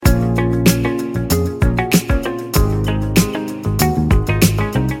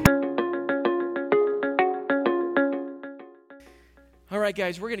right,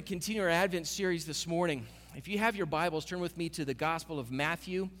 guys, we're going to continue our Advent series this morning. If you have your Bibles, turn with me to the Gospel of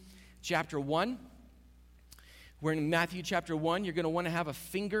Matthew, chapter 1. We're in Matthew chapter 1. You're going to want to have a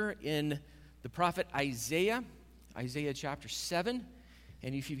finger in the prophet Isaiah chapter 7.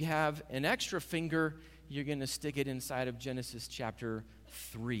 And if you have an extra finger, you're going to stick it inside of Genesis chapter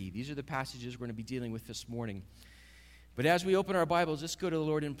 3. These are the passages we're going to be dealing with this morning. But as we open our Bibles, let's go to the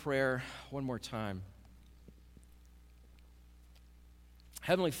Lord in prayer one more time.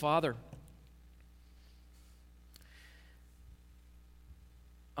 Heavenly Father,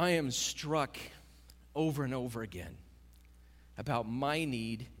 I am struck over and over again about my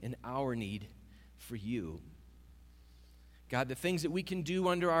need and our need for you. God, the things that we can do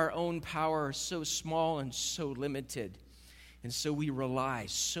under our own power are so small and so limited, and so we rely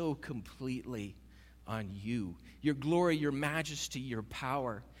so completely on you. Your glory, your majesty, your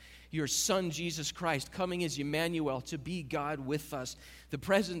power. Your Son, Jesus Christ, coming as Emmanuel to be God with us. The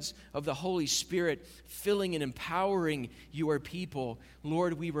presence of the Holy Spirit filling and empowering your people.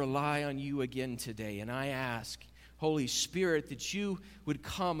 Lord, we rely on you again today. And I ask, Holy Spirit, that you would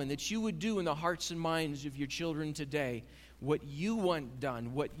come and that you would do in the hearts and minds of your children today what you want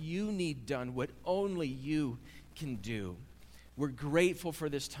done, what you need done, what only you can do. We're grateful for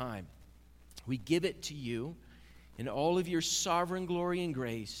this time. We give it to you in all of your sovereign glory and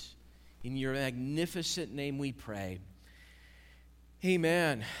grace. In your magnificent name we pray.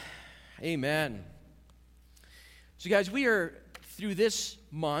 Amen. Amen. So guys, we are, through this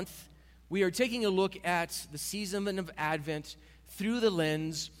month, we are taking a look at the season of Advent through the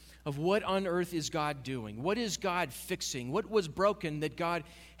lens of what on earth is God doing? What is God fixing? What was broken that God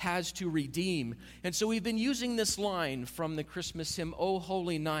has to redeem? And so we've been using this line from the Christmas hymn, O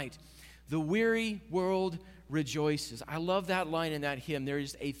Holy Night. The weary world rejoices. I love that line in that hymn. There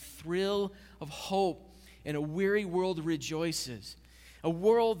is a thrill of hope, and a weary world rejoices. A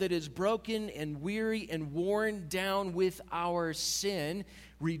world that is broken and weary and worn down with our sin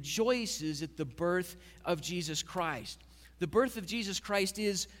rejoices at the birth of Jesus Christ. The birth of Jesus Christ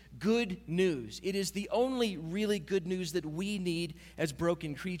is good news. It is the only really good news that we need as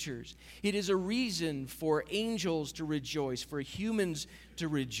broken creatures. It is a reason for angels to rejoice, for humans to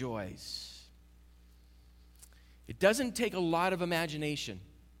rejoice. It doesn't take a lot of imagination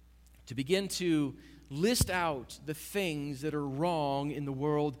to begin to list out the things that are wrong in the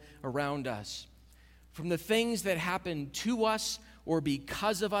world around us. From the things that happen to us or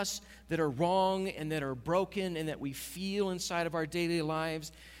because of us that are wrong and that are broken and that we feel inside of our daily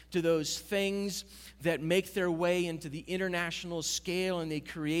lives, to those things that make their way into the international scale and they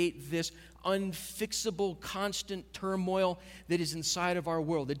create this unfixable, constant turmoil that is inside of our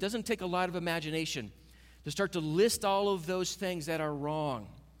world. It doesn't take a lot of imagination to start to list all of those things that are wrong.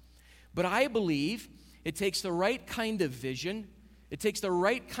 But I believe it takes the right kind of vision, it takes the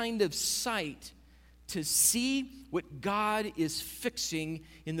right kind of sight to see what God is fixing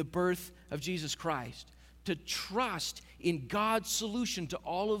in the birth of Jesus Christ, to trust in God's solution to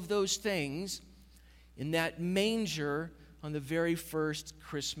all of those things in that manger on the very first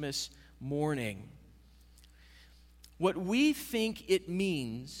Christmas morning. What we think it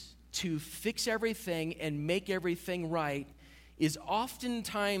means to fix everything and make everything right is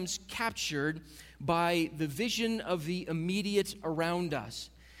oftentimes captured by the vision of the immediate around us.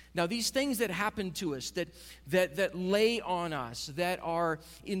 Now, these things that happen to us, that lay on us, that are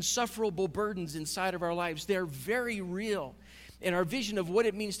insufferable burdens inside of our lives, they're very real. And our vision of what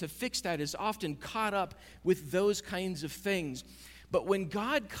it means to fix that is often caught up with those kinds of things. But when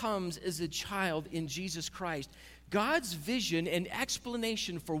God comes as a child in Jesus Christ, God's vision and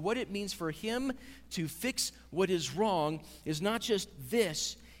explanation for what it means for him to fix what is wrong is not just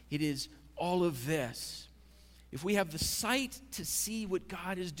this, it is all of this. If we have the sight to see what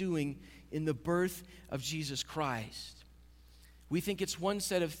God is doing in the birth of Jesus Christ, we think it's one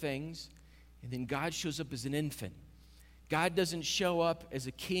set of things, and then God shows up as an infant. God doesn't show up as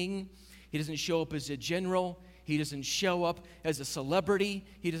a king. He doesn't show up as a general. He doesn't show up as a celebrity.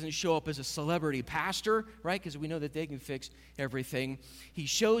 He doesn't show up as a celebrity pastor, right? Because we know that they can fix everything. He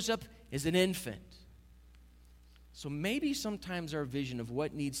shows up as an infant. So maybe sometimes our vision of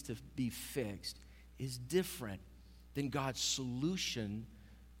what needs to be fixed is different than God's solution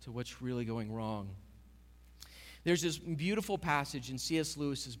to what's really going wrong. There's this beautiful passage in C.S.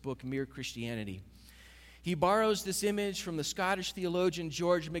 Lewis's book, Mere Christianity. He borrows this image from the Scottish theologian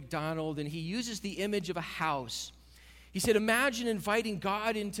George MacDonald, and he uses the image of a house. He said, imagine inviting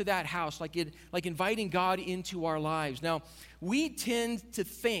God into that house, like inviting God into our lives. Now, we tend to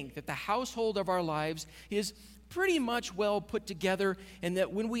think that the household of our lives is pretty much well put together, and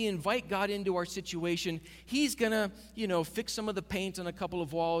that when we invite God into our situation, He's going to, fix some of the paint on a couple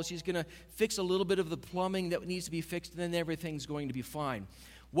of walls. He's going to fix a little bit of the plumbing that needs to be fixed, and then everything's going to be fine.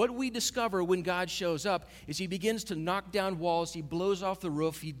 What we discover when God shows up is He begins to knock down walls, He blows off the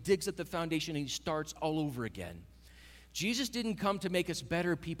roof, He digs at the foundation, and He starts all over again. Jesus didn't come to make us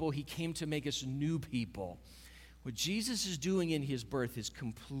better people, He came to make us new people. What Jesus is doing in His birth is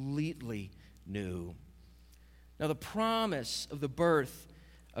completely new. Now, the promise of the birth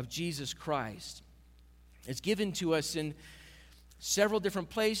of Jesus Christ is given to us in several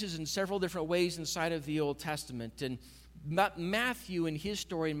different places and several different ways inside of the Old Testament. And Matthew, in his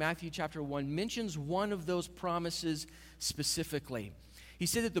story, in Matthew chapter 1, mentions one of those promises specifically. He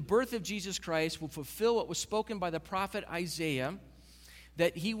said that the birth of Jesus Christ will fulfill what was spoken by the prophet Isaiah,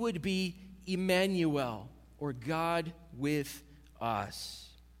 that He would be Emmanuel, or God with us.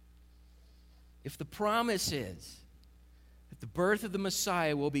 If the promise is that the birth of the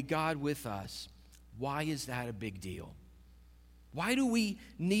Messiah will be God with us, why is that a big deal? Why do we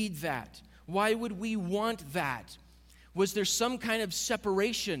need that? Why would we want that? Was there some kind of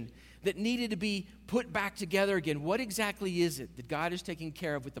separation that needed to be put back together again? What exactly is it that God is taking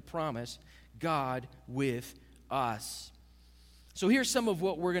care of with the promise, God with us? So here's some of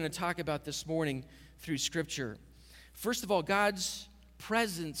what we're going to talk about this morning through Scripture. First of all, God's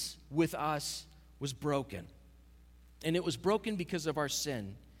presence with us was broken. And it was broken because of our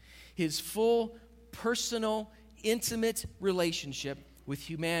sin. His full, personal, intimate relationship with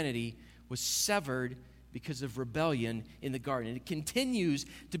humanity was severed because of rebellion in the garden. And it continues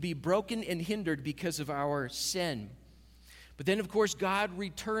to be broken and hindered because of our sin. But then, of course, God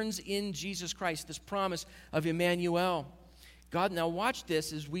returns in Jesus Christ, this promise of Emmanuel. God, now watch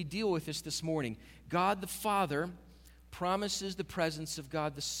this as we deal with this morning. God the Father promises the presence of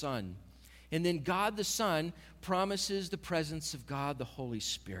God the Son. And then God the Son promises the presence of God the Holy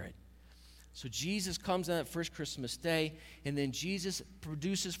Spirit. So Jesus comes on that first Christmas day, and then Jesus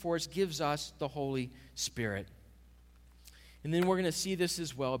produces for us, gives us the Holy Spirit. And then we're going to see this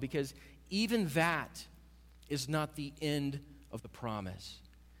as well, because even that is not the end of the promise.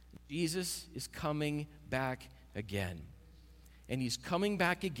 Jesus is coming back again. And He's coming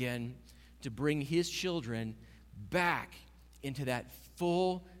back again to bring His children back into that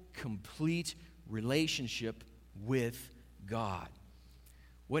full, complete relationship with God.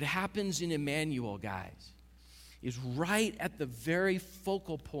 What happens in Emmanuel, guys, is right at the very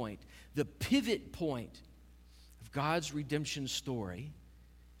focal point, the pivot point of God's redemption story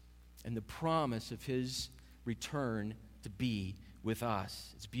and the promise of His return to be with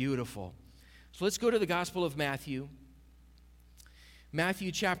us. It's beautiful. So let's go to the Gospel of Matthew.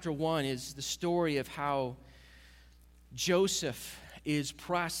 Matthew chapter 1 is the story of how Joseph is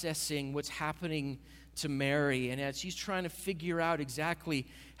processing what's happening to Mary. And as he's trying to figure out exactly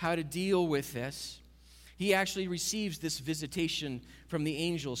how to deal with this, he actually receives this visitation from the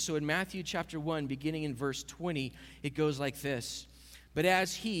angels. So in Matthew chapter 1, beginning in verse 20, it goes like this. But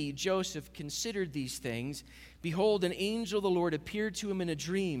as he, Joseph, considered these things, behold, an angel of the Lord appeared to him in a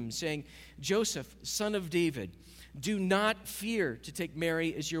dream, saying, Joseph, son of David, do not fear to take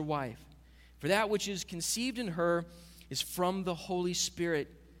Mary as your wife, for that which is conceived in her is from the Holy Spirit.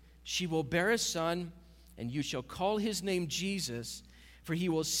 She will bear a son, and you shall call his name Jesus, for he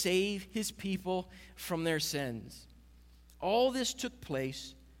will save his people from their sins. All this took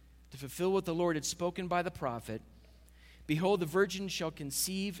place to fulfill what the Lord had spoken by the prophet. Behold, the virgin shall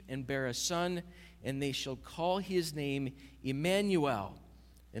conceive and bear a son, and they shall call his name Emmanuel.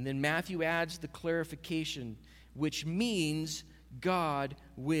 And then Matthew adds the clarification, which means God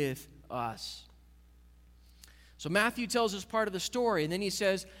with us. So Matthew tells us part of the story, and then he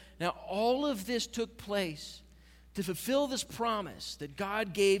says, now all of this took place to fulfill this promise that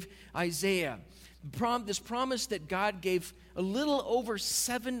God gave Isaiah. This promise that God gave a little over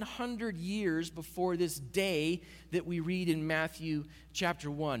 700 years before this day that we read in Matthew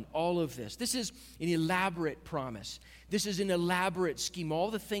chapter 1. All of this. This is an elaborate promise. This is an elaborate scheme. All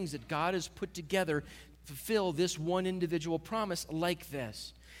the things that God has put together to fulfill this one individual promise like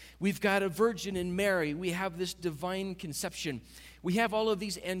this. We've got a virgin in Mary. We have this divine conception. We have all of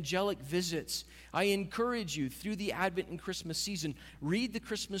these angelic visits. I encourage you through the Advent and Christmas season, read the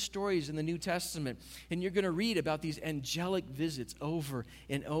Christmas stories in the New Testament, and you're going to read about these angelic visits over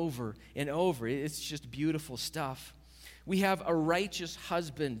and over and over. It's just beautiful stuff. We have a righteous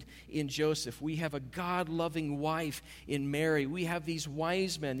husband in Joseph. We have a God-loving wife in Mary. We have these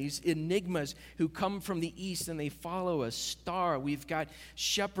wise men, these enigmas who come from the east and they follow a star. We've got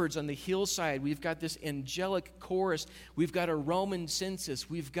shepherds on the hillside. We've got this angelic chorus. We've got a Roman census.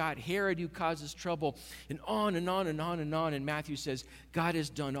 We've got Herod who causes trouble, and on and on and on and on. And Matthew says, God has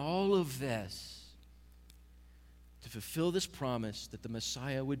done all of this to fulfill this promise that the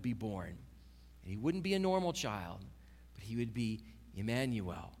Messiah would be born. And he wouldn't be a normal child, but he would be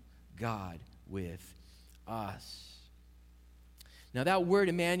Emmanuel, God with us. Now, that word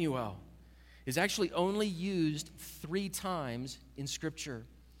Emmanuel is actually only used 3 times in Scripture.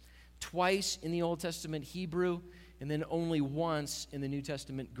 Twice in the Old Testament Hebrew, and then only once in the New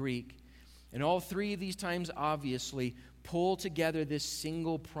Testament Greek. And all 3 of these times, obviously, pull together this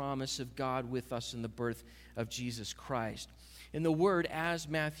single promise of God with us in the birth of Jesus Christ. And the word, as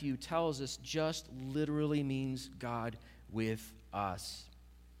Matthew tells us, just literally means God with us.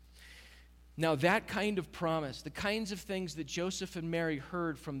 Now, that kind of promise, the kinds of things that Joseph and Mary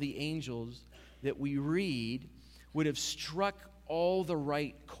heard from the angels that we read, would have struck all the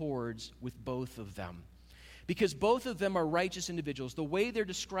right chords with both of them. Because both of them are righteous individuals. The way they're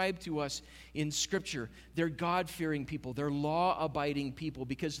described to us in Scripture, they're God-fearing people. They're law-abiding people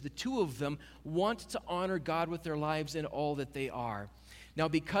because the two of them want to honor God with their lives and all that they are. Now,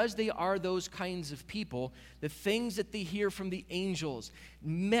 because they are those kinds of people, the things that they hear from the angels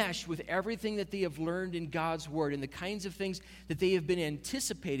mesh with everything that they have learned in God's Word and the kinds of things that they have been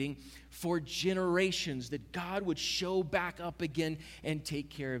anticipating for generations, that God would show back up again and take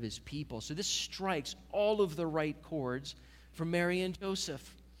care of his people. So this strikes all of the right chords for Mary and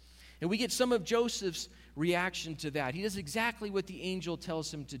Joseph. And we get some of Joseph's reaction to that. He does exactly what the angel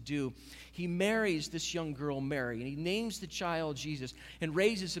tells him to do. He marries this young girl, Mary, and he names the child Jesus and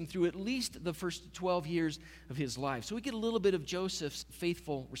raises him through at least the first 12 years of his life. So we get a little bit of Joseph's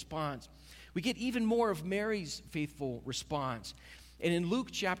faithful response. We get even more of Mary's faithful response. And in Luke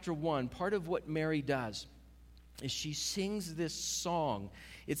chapter 1, part of what Mary does is she sings this song.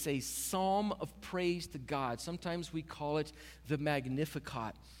 It's a psalm of praise to God. Sometimes we call it the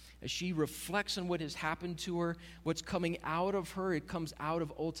Magnificat. As she reflects on what has happened to her, what's coming out of her, it comes out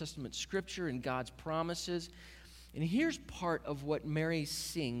of Old Testament Scripture and God's promises. And here's part of what Mary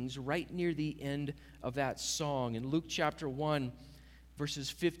sings right near the end of that song. In Luke chapter 1, verses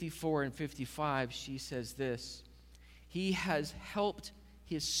 54 and 55, she says this: He has helped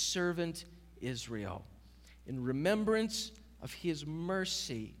his servant Israel in remembrance of his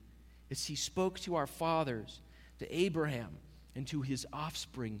mercy, as he spoke to our fathers, to Abraham, and to his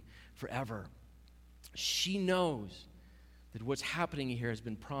offspring forever. She knows that what's happening here has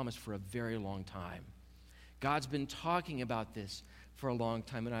been promised for a very long time. God's been talking about this for a long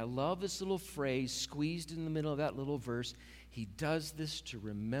time. And I love this little phrase squeezed in the middle of that little verse. He does this to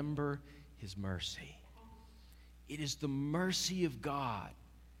remember his mercy. It is the mercy of God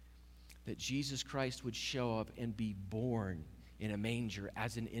that Jesus Christ would show up and be born in a manger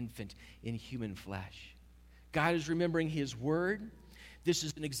as an infant in human flesh. God is remembering his word. This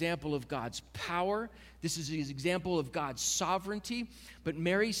is an example of God's power. This is an example of God's sovereignty. But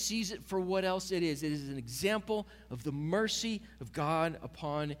Mary sees it for what else it is. It is an example of the mercy of God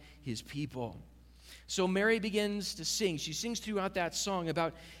upon his people. So Mary begins to sing. She sings throughout that song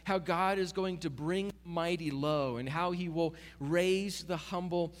about how God is going to bring the mighty low and how he will raise the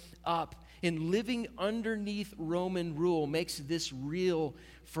humble up. And living underneath Roman rule makes this real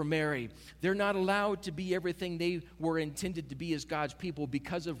for Mary. They're not allowed to be everything they were intended to be as God's people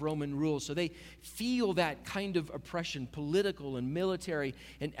because of Roman rule. So they feel that kind of oppression, political and military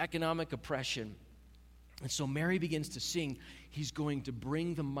and economic oppression. And so Mary begins to sing, he's going to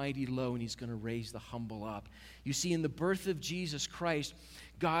bring the mighty low and he's going to raise the humble up. You see, in the birth of Jesus Christ,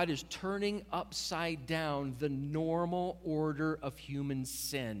 God is turning upside down the normal order of human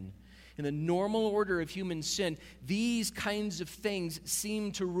sin. In the normal order of human sin, these kinds of things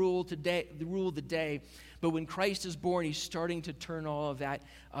seem to rule the day. But when Christ is born, he's starting to turn all of that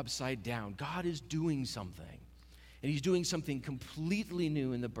upside down. God is doing something. And he's doing something completely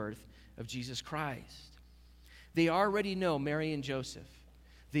new in the birth of Jesus Christ. They already know, Mary and Joseph,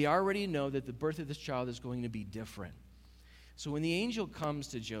 they already know that the birth of this child is going to be different. So when the angel comes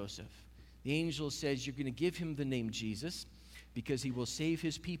to Joseph, the angel says, you're going to give him the name Jesus, because he will save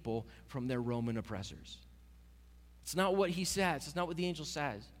his people from their Roman oppressors. It's not what he says. It's not what the angel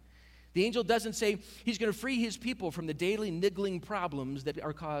says. The angel doesn't say he's going to free his people from the daily niggling problems that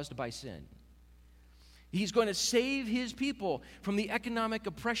are caused by sin. He's going to save his people from the economic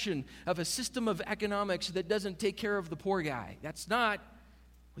oppression of a system of economics that doesn't take care of the poor guy. That's not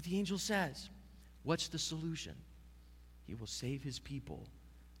what the angel says. What's the solution? He will save his people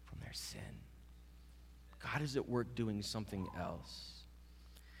from their sin. God is at work doing something else.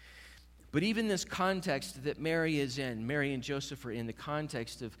 But even this context that Mary is in, Mary and Joseph are in, the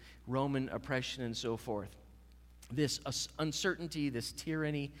context of Roman oppression and so forth, this uncertainty, this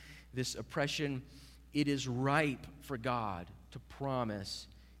tyranny, this oppression, it is ripe for God to promise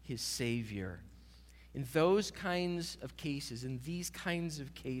his Savior. In those kinds of cases, in these kinds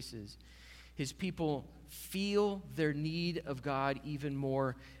of cases, his people feel their need of God even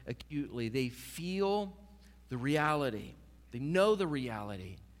more acutely. They feel the reality. They know the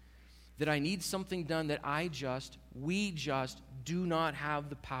reality that I need something done that we just do not have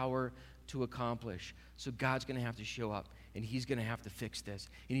the power to accomplish. So God's going to have to show up, and he's going to have to fix this,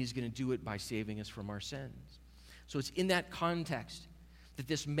 and he's going to do it by saving us from our sins. So it's in that context that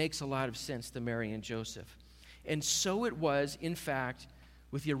this makes a lot of sense to Mary and Joseph. And so it was, in fact,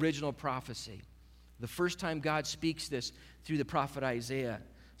 with the original prophecy. The first time God speaks this through the prophet Isaiah.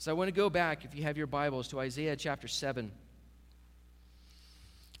 So I want to go back, if you have your Bibles, to Isaiah chapter 7.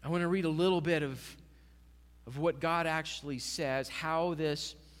 I want to read a little bit of what God actually says, how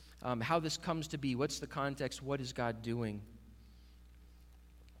this comes to be. What's the context? What is God doing?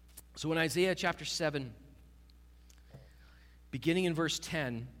 So in Isaiah chapter 7, beginning in verse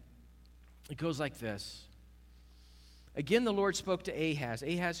 10, it goes like this. Again, the Lord spoke to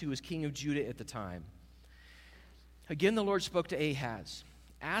Ahaz, who was king of Judah at the time. Again, the Lord spoke to Ahaz.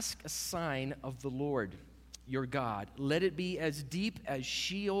 Ask a sign of the Lord your God. Let it be as deep as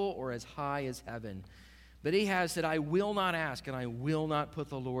Sheol or as high as heaven. But Ahaz said, I will not ask, and I will not put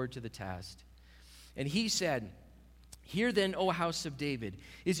the Lord to the test. And he said, Hear then, O house of David,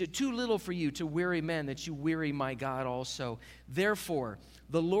 is it too little for you to weary men that you weary my God also? Therefore,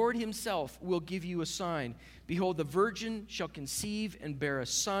 the Lord himself will give you a sign. Behold, the virgin shall conceive and bear a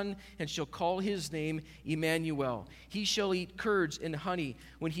son, and shall call his name Emmanuel. He shall eat curds and honey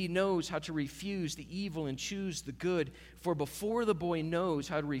when he knows how to refuse the evil and choose the good. For before the boy knows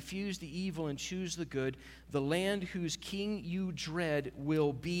how to refuse the evil and choose the good, the land whose king you dread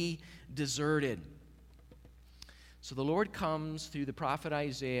will be deserted. So the Lord comes through the prophet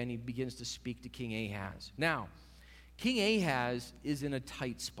Isaiah, and he begins to speak to King Ahaz. Now, King Ahaz is in a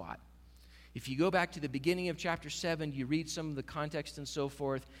tight spot. If you go back to the beginning of chapter 7, you read some of the context and so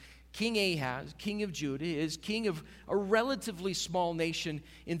forth. King Ahaz, king of Judah, is king of a relatively small nation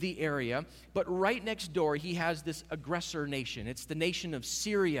in the area, but right next door he has this aggressor nation. It's the nation of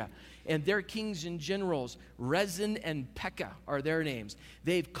Syria, and their kings and generals, Rezin and Pekah are their names.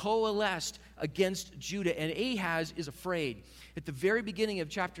 They've coalesced against Judah, and Ahaz is afraid. At the very beginning of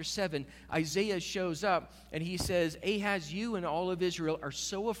chapter 7, Isaiah shows up, and he says, Ahaz, you and all of Israel are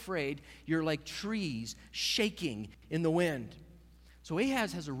so afraid, you're like trees shaking in the wind. So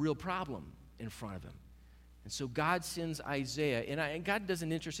Ahaz has a real problem in front of him. And so God sends Isaiah, and God does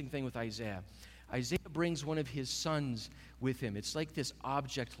an interesting thing with Isaiah. Isaiah brings one of his sons with him. It's like this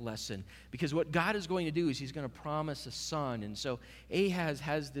object lesson, because what God is going to do is he's going to promise a son. And so Ahaz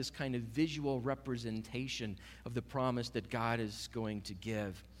has this kind of visual representation of the promise that God is going to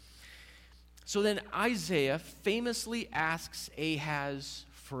give. So then Isaiah famously asks Ahaz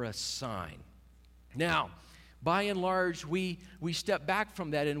for a sign. Now, by and large, we step back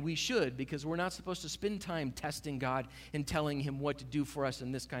from that, and we should, because we're not supposed to spend time testing God and telling him what to do for us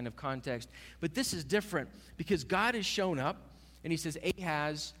in this kind of context. But this is different, because God has shown up, and he says,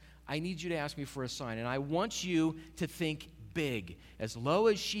 Ahaz, I need you to ask me for a sign, and I want you to think big, as low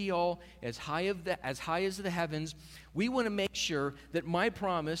as Sheol, as high as the heavens. We want to make sure that my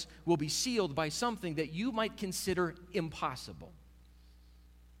promise will be sealed by something that you might consider impossible.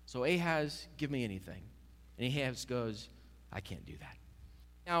 So Ahaz, give me anything. And Ahaz goes, I can't do that.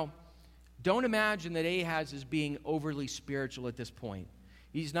 Now, don't imagine that Ahaz is being overly spiritual at this point.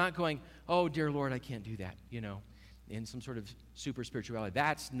 He's not going, oh, dear Lord, I can't do that, in some sort of super spirituality.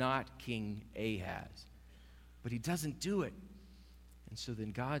 That's not King Ahaz. But he doesn't do it. And so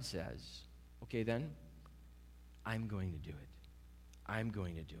then God says, okay, then, I'm going to do it. I'm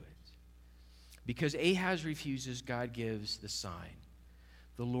going to do it. Because Ahaz refuses, God gives the sign.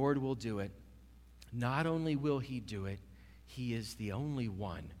 The Lord will do it. Not only will he do it, he is the only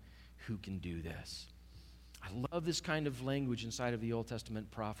one who can do this. I love this kind of language inside of the Old Testament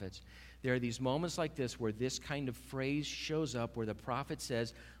prophets. There are these moments like this where this kind of phrase shows up, where the prophet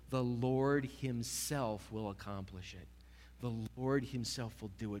says, the Lord himself will accomplish it. The Lord himself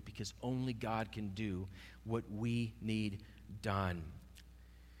will do it, because only God can do what we need done.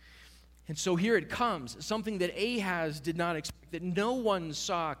 And so here it comes, something that Ahaz did not expect, that no one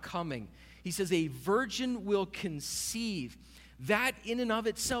saw coming. He says, a virgin will conceive. That in and of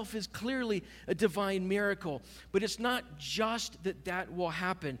itself is clearly a divine miracle. But it's not just that that will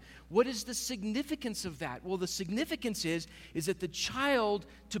happen. What is the significance of that? Well, the significance is that the child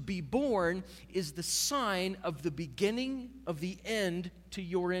to be born is the sign of the beginning of the end to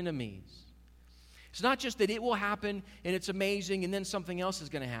your enemies. It's not just that it will happen and it's amazing and then something else is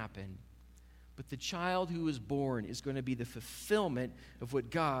going to happen. But the child who is born is going to be the fulfillment of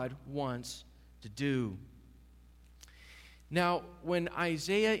what God wants to do. Now, when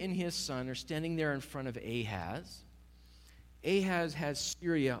Isaiah and his son are standing there in front of Ahaz, Ahaz has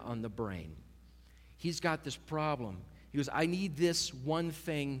Syria on the brain. He's got this problem. He goes, I need this one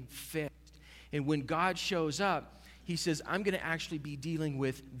thing fixed. And when God shows up, he says, I'm going to actually be dealing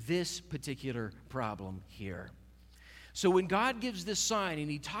with this particular problem here. So when God gives this sign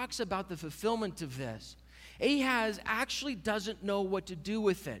and he talks about the fulfillment of this, Ahaz actually doesn't know what to do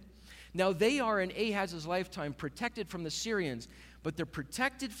with it. Now, they are in Ahaz's lifetime protected from the Syrians, but they're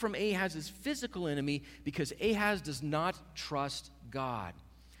protected from Ahaz's physical enemy because Ahaz does not trust God.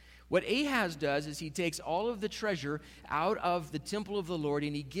 What Ahaz does is he takes all of the treasure out of the temple of the Lord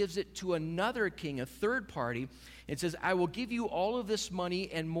and he gives it to another king, a third party, and says, I will give you all of this money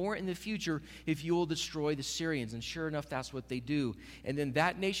and more in the future if you will destroy the Syrians. And sure enough, that's what they do. And then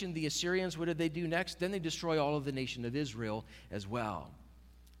that nation, the Assyrians, what do they do next? Then they destroy all of the nation of Israel as well.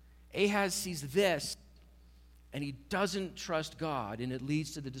 Ahaz sees this, and he doesn't trust God, and it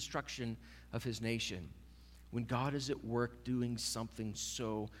leads to the destruction of his nation when God is at work doing something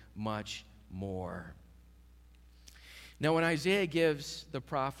so much more. Now, when Isaiah gives the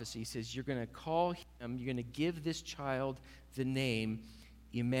prophecy, he says, you're going to call him, you're going to give this child the name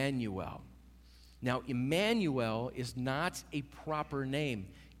Emmanuel. Now, Emmanuel is not a proper name.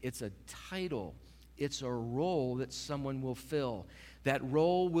 It's a title. It's a role that someone will fill. That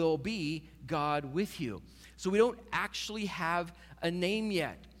role will be God with you. So we don't actually have a name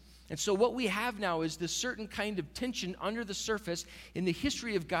yet. And so what we have now is this certain kind of tension under the surface in the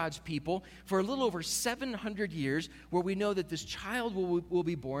history of God's people for a little over 700 years, where we know that this child will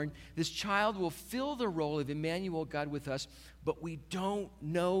be born. This child will fill the role of Emmanuel, God with us, but we don't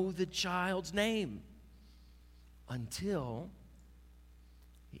know the child's name until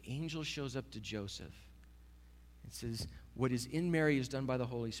the angel shows up to Joseph and says, what is in Mary is done by the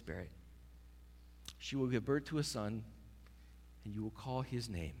Holy Spirit. She will give birth to a son, and you will call his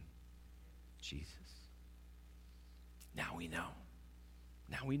name Jesus. Now we know.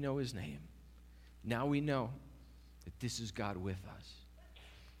 Now we know his name. Now we know that this is God with us.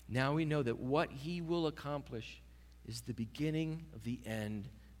 Now we know that what he will accomplish is the beginning of the end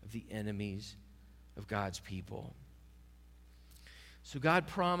of the enemies of God's people. So God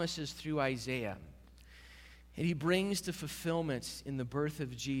promises through Isaiah, and he brings to fulfillment in the birth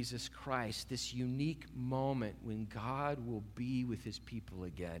of Jesus Christ this unique moment when God will be with his people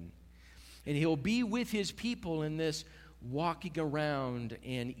again. And he'll be with his people in this walking around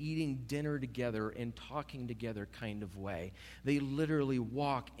and eating dinner together and talking together kind of way. They literally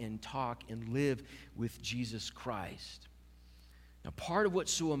walk and talk and live with Jesus Christ. Now, part of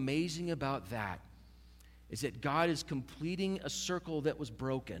what's so amazing about that is that God is completing a circle that was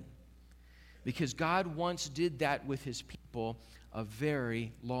broken, because God once did that with his people a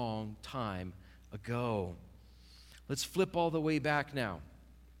very long time ago. Let's flip all the way back now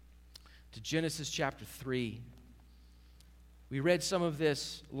to Genesis chapter 3. We read some of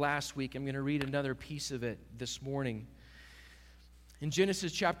this last week. I'm going to read another piece of it this morning. In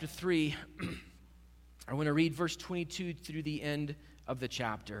Genesis chapter 3, I want to read verse 22 through the end of the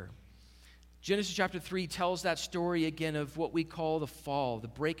chapter. Genesis chapter 3 tells that story again of what we call the fall, the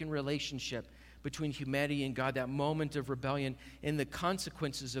break in relationship between humanity and God, that moment of rebellion and the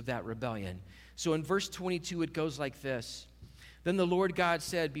consequences of that rebellion. So in verse 22, it goes like this. Then the Lord God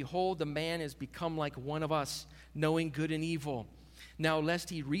said, behold, the man has become like one of us, knowing good and evil. Now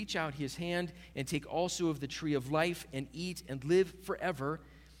lest he reach out his hand and take also of the tree of life and eat and live forever.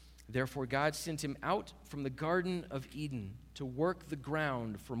 Therefore God sent him out from the Garden of Eden to work the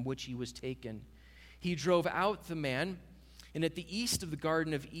ground from which he was taken. He drove out the man, and at the east of the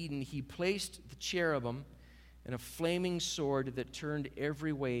Garden of Eden he placed the cherubim and a flaming sword that turned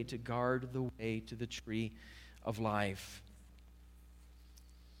every way to guard the way to the tree of life.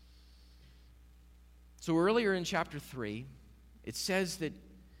 So earlier in chapter 3, it says that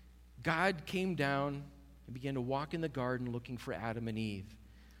God came down and began to walk in the garden looking for Adam and Eve.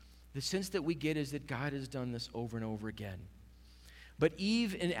 The sense that we get is that God has done this over and over again. But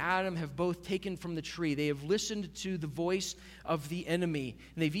Eve and Adam have both taken from the tree. They have listened to the voice of the enemy,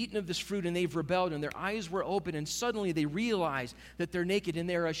 and they've eaten of this fruit, and they've rebelled, and their eyes were open, and suddenly they realize that they're naked, and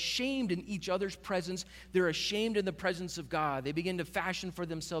they're ashamed in each other's presence. They're ashamed in the presence of God. They begin to fashion for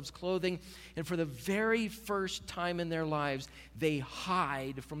themselves clothing, and for the very first time in their lives, they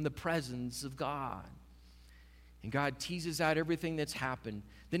hide from the presence of God. And God teases out everything that's happened.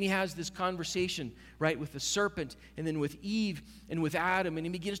 Then he has this conversation, right, with the serpent and then with Eve and with Adam. And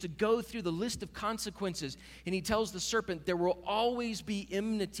he begins to go through the list of consequences. And he tells the serpent, there will always be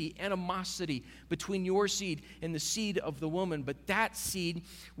enmity, animosity between your seed and the seed of the woman. But that seed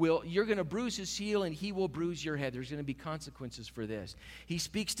you're going to bruise his heel and he will bruise your head. There's going to be consequences for this. He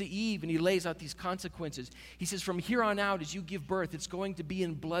speaks to Eve and he lays out these consequences. He says, from here on out, as you give birth, it's going to be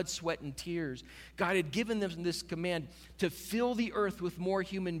in blood, sweat, and tears. God had given them this command to fill the earth with more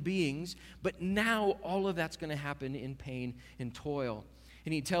human beings, but now all of that's going to happen in pain and toil.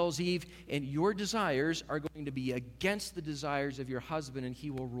 And he tells Eve, and your desires are going to be against the desires of your husband, and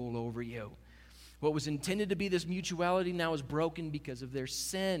he will rule over you. What was intended to be this mutuality now is broken because of their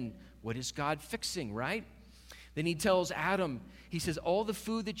sin. What is God fixing, right? Then he tells Adam, he says, all the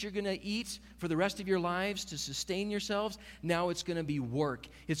food that you're going to eat for the rest of your lives to sustain yourselves, now it's going to be work.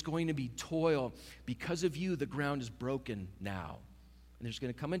 It's going to be toil. Because of you, the ground is broken now. And there's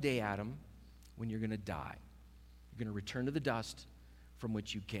going to come a day, Adam, when you're going to die. You're going to return to the dust from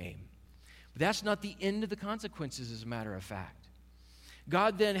which you came. But that's not the end of the consequences, as a matter of fact.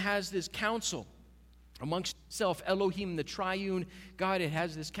 God then has this counsel amongst himself, Elohim, the triune God, it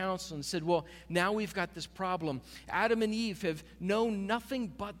has this counsel and said, well, now we've got this problem. Adam and Eve have known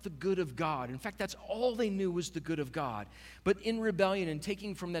nothing but the good of God. In fact, that's all they knew was the good of God. But in rebellion and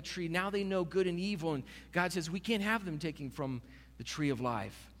taking from that tree, now they know good and evil. And God says, we can't have them taking from the tree of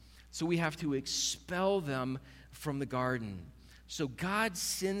life. So we have to expel them from the garden. So God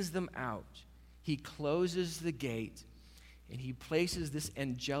sends them out. He closes the gate, and he places this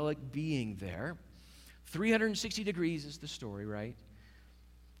angelic being there. 360 degrees is the story, right?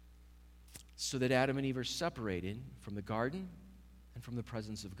 So that Adam and Eve are separated from the garden and from the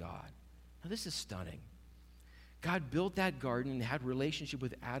presence of God. Now, this is stunning. God built that garden and had a relationship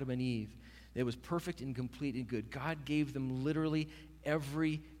with Adam and Eve that was perfect and complete and good. God gave them literally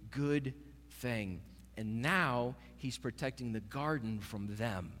every good thing. And now he's protecting the garden from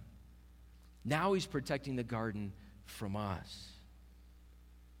them. Now he's protecting the garden from us.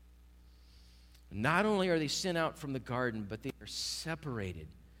 Not only are they sent out from the garden, but they are separated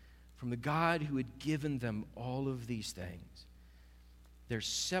from the God who had given them all of these things. They're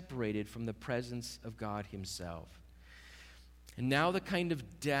separated from the presence of God himself. And now the kind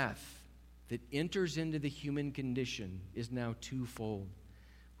of death that enters into the human condition is now twofold.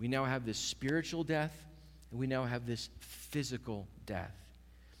 We now have this spiritual death, and we now have this physical death.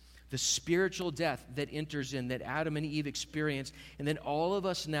 The spiritual death that enters in, that Adam and Eve experienced, and then all of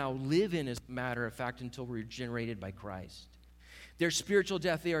us now live in, as a matter of fact, until we're regenerated by Christ. Their spiritual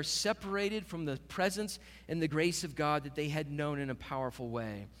death, they are separated from the presence and the grace of God that they had known in a powerful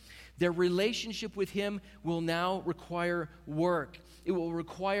way. Their relationship with him will now require work. It will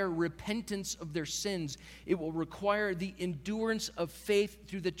require repentance of their sins. It will require the endurance of faith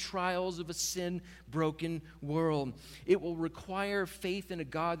through the trials of a sin-broken world. It will require faith in a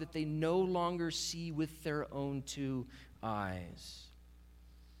God that they no longer see with their own two eyes.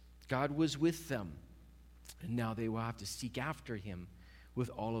 God was with them, and now they will have to seek after him with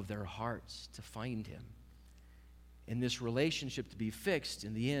all of their hearts to find him. And this relationship to be fixed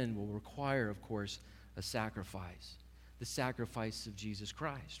in the end will require, of course, a sacrifice. The sacrifice of Jesus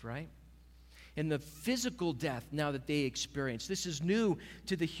Christ, right? And the physical death now that they experience, this is new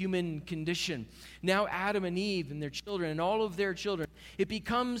to the human condition. Now Adam and Eve and their children and all of their children, it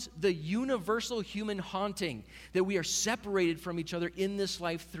becomes the universal human haunting that we are separated from each other in this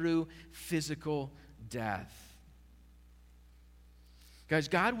life through physical death. Guys,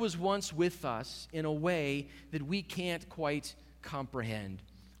 God was once with us in a way that we can't quite comprehend.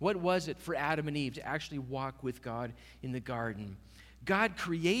 What was it for Adam and Eve to actually walk with God in the garden? God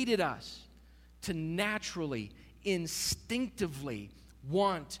created us to naturally, instinctively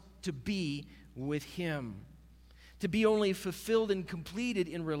want to be with him, to be only fulfilled and completed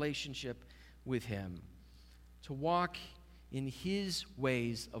in relationship with him, to walk in his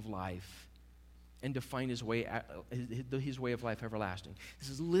ways of life and to find his way of life everlasting. This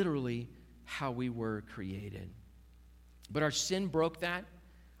is literally how we were created. But our sin broke that.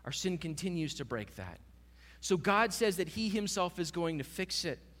 Our sin continues to break that. So God says that he himself is going to fix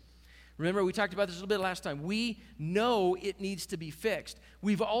it. Remember, we talked about this a little bit last time. We know it needs to be fixed.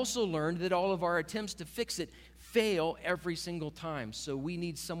 We've also learned that all of our attempts to fix it fail every single time. So we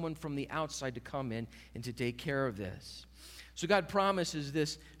need someone from the outside to come in and to take care of this. So God promises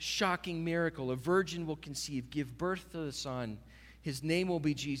this shocking miracle. A virgin will conceive, give birth to the Son. His name will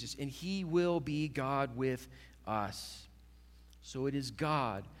be Jesus, and he will be God with us. So it is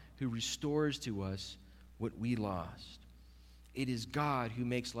God who restores to us what we lost. It is God who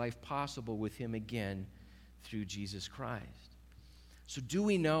makes life possible with him again through Jesus Christ. So do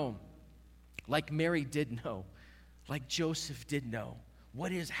we know, like Mary did know, like Joseph did know,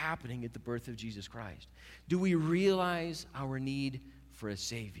 what is happening at the birth of Jesus Christ? Do we realize our need for a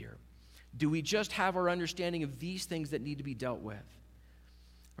Savior? Do we just have our understanding of these things that need to be dealt with?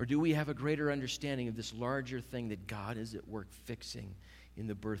 Or do we have a greater understanding of this larger thing that God is at work fixing in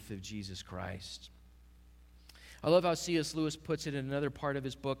the birth of Jesus Christ? I love how C.S. Lewis puts it in another part of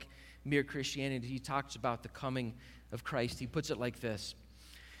his book, Mere Christianity. He talks about the coming of Christ. He puts it like this: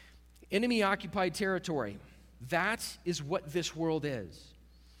 enemy-occupied territory. That is what this world is.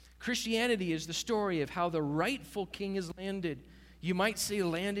 Christianity is the story of how the rightful king has landed. You might say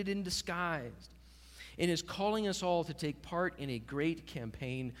landed in disguise, and is calling us all to take part in a great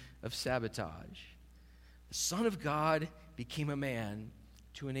campaign of sabotage. The Son of God became a man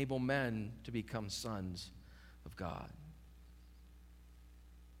to enable men to become sons of God.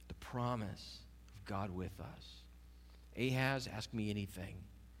 The promise of God with us. Ahaz, ask me anything,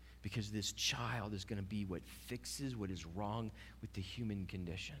 because this child is going to be what fixes what is wrong with the human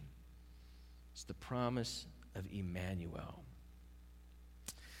condition. It's the promise of Emmanuel.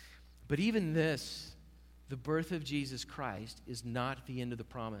 But even this, the birth of Jesus Christ, is not the end of the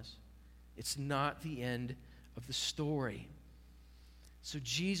promise. It's not the end of the story. So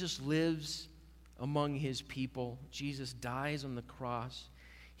Jesus lives among his people. Jesus dies on the cross.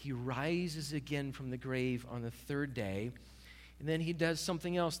 He rises again from the grave on the third day. And then he does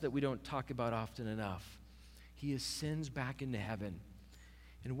something else that we don't talk about often enough. He ascends back into heaven.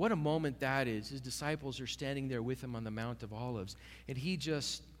 And what a moment that is. His disciples are standing there with him on the Mount of Olives, and he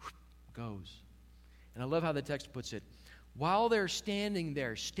just goes. And I love how the text puts it. While they're standing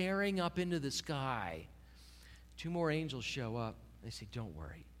there, staring up into the sky, two more angels show up. They say, don't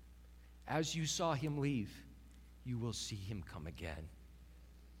worry. As you saw him leave, you will see him come again.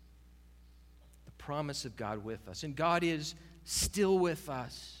 The promise of God with us. And God is still with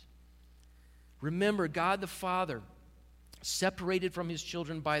us. Remember, God the Father, separated from his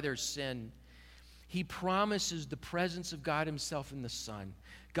children by their sin, he promises the presence of God himself in the Son.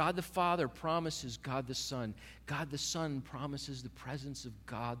 God the Father promises God the Son. God the Son promises the presence of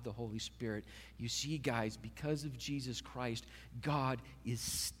God the Holy Spirit. You see, guys, because of Jesus Christ, God is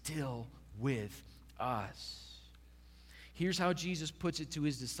still with us. Here's how Jesus puts it to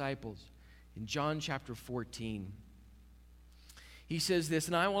his disciples in John chapter 14. He says this,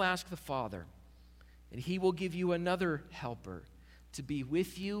 and I will ask the Father, and he will give you another helper to be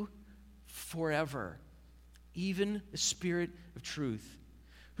with you forever, even the Spirit of truth,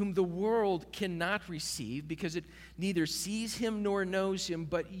 whom the world cannot receive because it neither sees him nor knows him,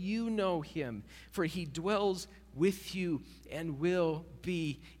 but you know him, for he dwells with you and will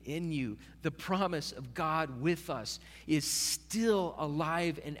be in you. The promise of God with us is still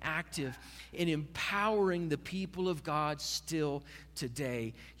alive and active and empowering the people of God still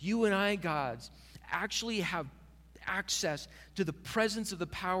today. You and I, gods, actually have access to the presence of the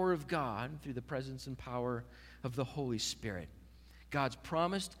power of God through the presence and power of the Holy Spirit. God's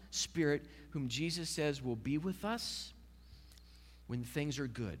promised Spirit, whom Jesus says will be with us when things are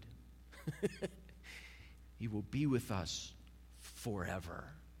good. He will be with us forever.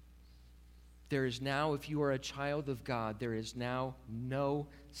 There is now, if you are a child of God, there is now no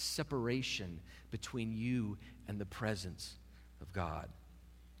separation between you and the presence of God.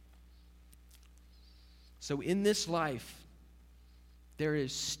 So in this life, there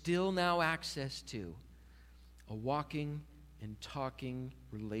is still now access to a walking and talking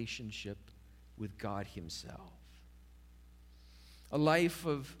relationship with God himself. A life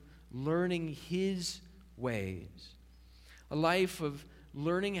of learning his ways. A life of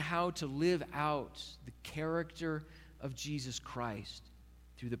learning how to live out the character of Jesus Christ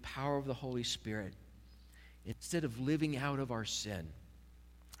through the power of the Holy Spirit instead of living out of our sin.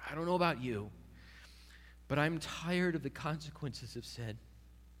 I don't know about you, but I'm tired of the consequences of sin.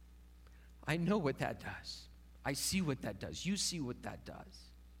 I know what that does. I see what that does. You see what that does.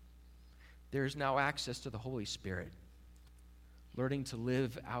 There is now access to the Holy Spirit, learning to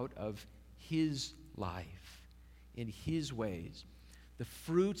live out of his life in his ways. The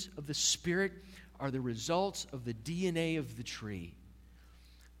fruits of the Spirit are the results of the DNA of the tree.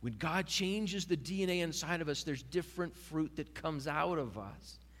 When God changes the DNA inside of us, there's different fruit that comes out of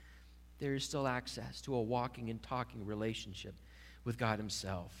us. there is still access to a walking and talking relationship with God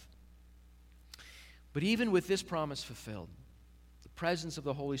himself. But even with this promise fulfilled, the presence of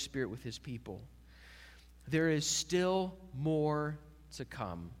the Holy Spirit with his people, there is still more to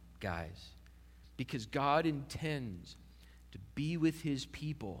come, guys, because God intends to be with his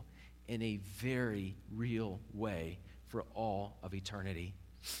people in a very real way for all of eternity.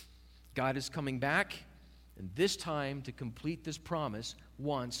 God is coming back, and this time to complete this promise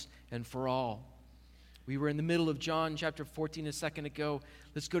once and for all. We were in the middle of John chapter 14 a second ago.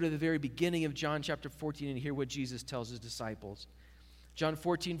 Let's go to the very beginning of John chapter 14 and hear what Jesus tells his disciples. John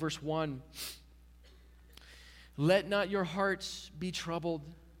 14, verse 1. Let not your hearts be troubled.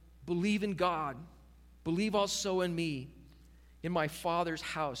 Believe in God. Believe also in me. In my Father's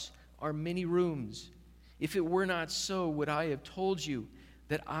house are many rooms. If it were not so, would I have told you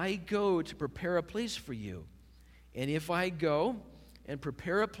that I go to prepare a place for you? And if I go and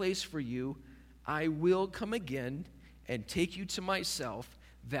prepare a place for you, I will come again and take you to myself,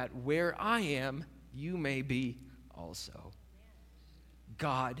 that where I am, you may be also.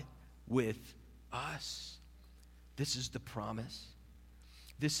 God with us. This is the promise.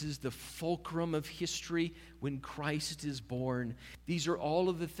 This is the fulcrum of history when Christ is born. These are all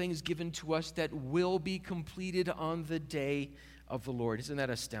of the things given to us that will be completed on the day of the Lord. Isn't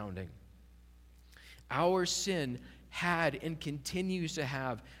that astounding? Our sin had and continues to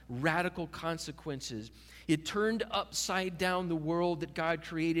have radical consequences. It turned upside down the world that God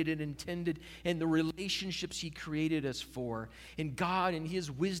created and intended and the relationships he created us for. And God, in his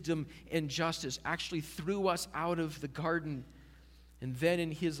wisdom and justice, actually threw us out of the garden. And then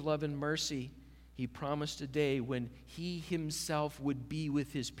in his love and mercy, he promised a day when he himself would be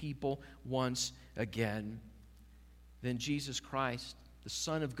with his people once again. Then Jesus Christ, the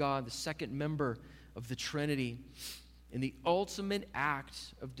Son of God, the second member of the Trinity, in the ultimate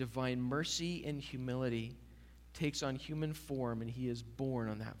act of divine mercy and humility, takes on human form, and he is born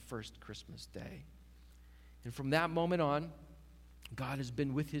on that first Christmas day. And from that moment on, God has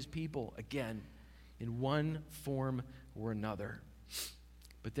been with his people again in one form or another.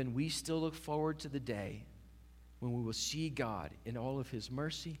 But then we still look forward to the day when we will see God in all of his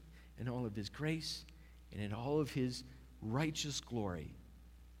mercy, in all of his grace, and in all of his righteous glory.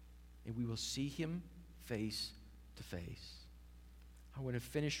 And we will see him face to face. I want to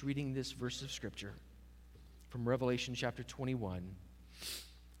finish reading this verse of Scripture from Revelation chapter 21.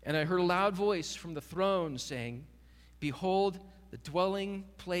 And I heard a loud voice from the throne saying, Behold, the dwelling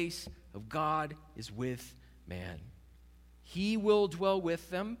place of God is with man. He will dwell with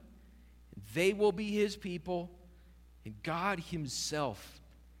them, and they will be his people, and God himself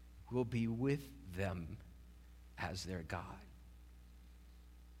will be with them as their God.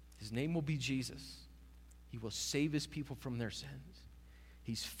 His name will be Jesus. He will save his people from their sins.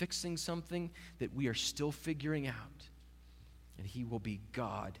 He's fixing something that we are still figuring out, and he will be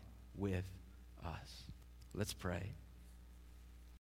God with us. Let's pray.